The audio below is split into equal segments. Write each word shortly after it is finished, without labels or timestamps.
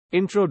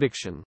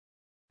Introduction.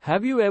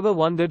 Have you ever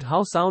wondered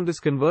how sound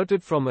is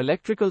converted from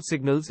electrical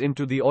signals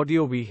into the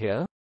audio we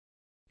hear?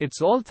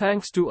 It's all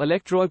thanks to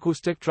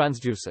electroacoustic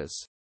transducers.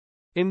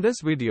 In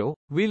this video,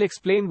 we'll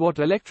explain what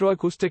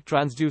electroacoustic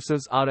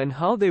transducers are and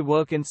how they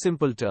work in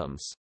simple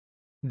terms.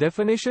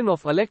 Definition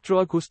of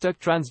electroacoustic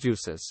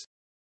transducers.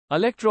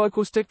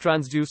 Electroacoustic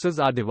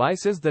transducers are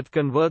devices that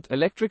convert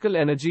electrical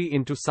energy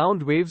into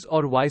sound waves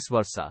or vice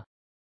versa.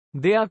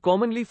 They are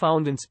commonly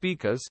found in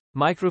speakers,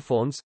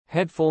 microphones,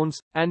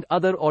 headphones, and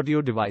other audio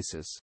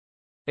devices.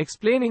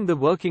 Explaining the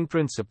working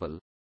principle.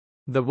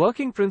 The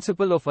working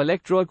principle of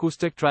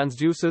electroacoustic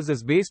transducers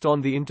is based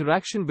on the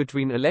interaction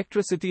between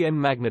electricity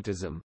and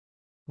magnetism.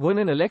 When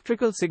an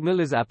electrical signal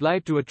is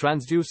applied to a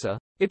transducer,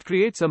 it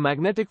creates a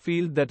magnetic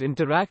field that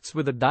interacts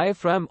with a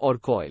diaphragm or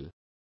coil.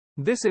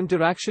 This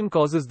interaction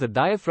causes the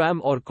diaphragm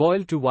or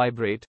coil to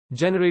vibrate,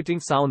 generating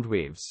sound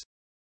waves.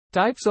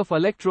 Types of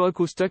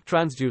electroacoustic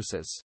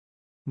transducers.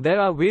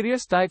 There are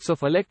various types of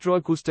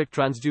electroacoustic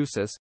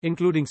transducers,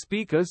 including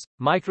speakers,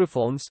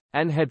 microphones,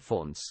 and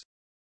headphones.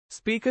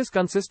 Speakers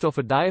consist of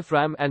a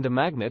diaphragm and a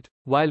magnet,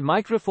 while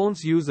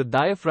microphones use a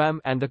diaphragm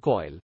and a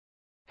coil.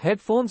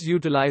 Headphones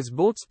utilize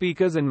both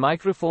speakers and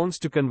microphones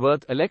to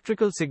convert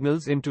electrical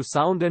signals into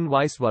sound and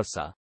vice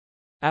versa.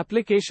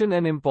 Application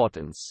and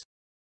importance.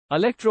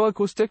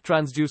 Electroacoustic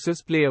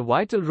transducers play a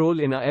vital role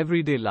in our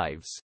everyday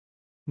lives.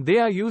 They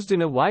are used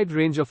in a wide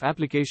range of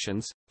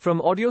applications,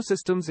 from audio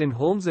systems in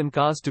homes and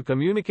cars to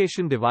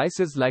communication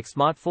devices like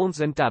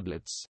smartphones and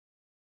tablets.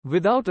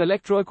 Without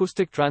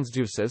electroacoustic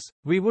transducers,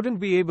 we wouldn't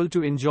be able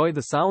to enjoy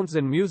the sounds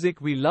and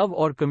music we love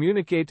or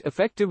communicate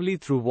effectively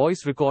through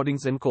voice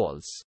recordings and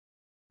calls.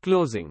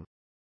 Closing.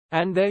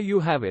 And there you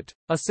have it,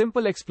 a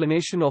simple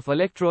explanation of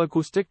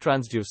electroacoustic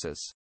transducers.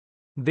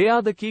 They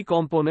are the key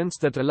components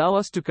that allow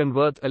us to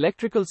convert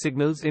electrical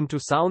signals into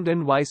sound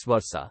and vice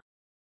versa.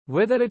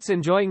 Whether it's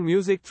enjoying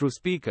music through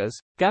speakers,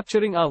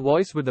 capturing our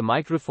voice with a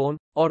microphone,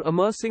 or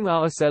immersing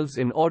ourselves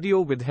in audio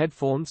with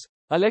headphones,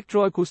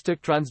 electroacoustic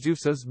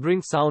transducers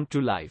bring sound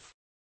to life.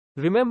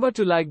 Remember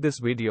to like this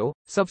video,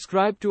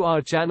 subscribe to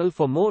our channel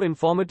for more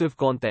informative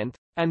content,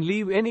 and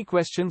leave any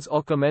questions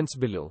or comments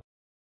below.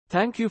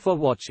 Thank you for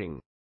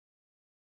watching.